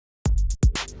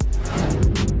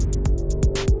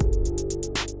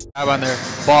On their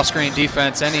ball screen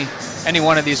defense, any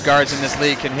one of these guards in this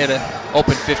league can hit an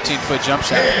open 15-foot jump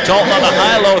shot. Dalton on the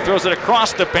high-low, throws it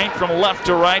across the paint from left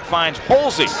to right, finds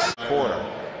Holsey. Quarter.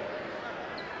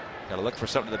 Got to look for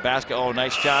something to the basket. Oh,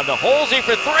 nice job to Holsey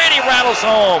for three, and he rattles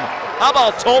home. How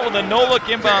about Tolton, the no-look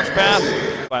inbounds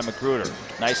pass by Magruder.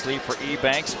 Nice lead for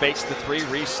Ebanks, fakes the three,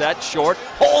 reset, short.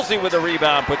 Holsey with a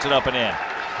rebound, puts it up and in.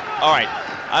 All right,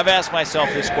 I've asked myself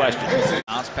this question.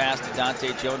 Bounce pass to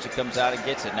Dante Jones, who comes out and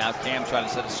gets it. Now Cam trying to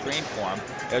set a screen for him.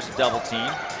 There's a double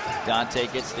team. Dante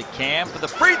gets to Cam for the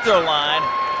free throw line.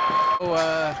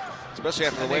 Especially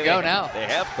after the way they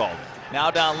have called it. Now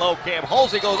down low, Cam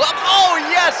Holsey goes up. Oh,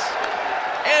 yes!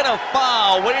 And a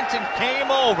foul. Whittington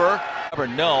came over.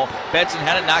 No. Benson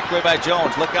had it knocked away by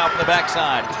Jones. Look out from the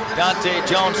backside. Dante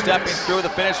Jones stepping through the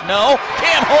finish. No.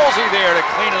 Cam Holsey there to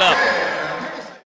clean it up.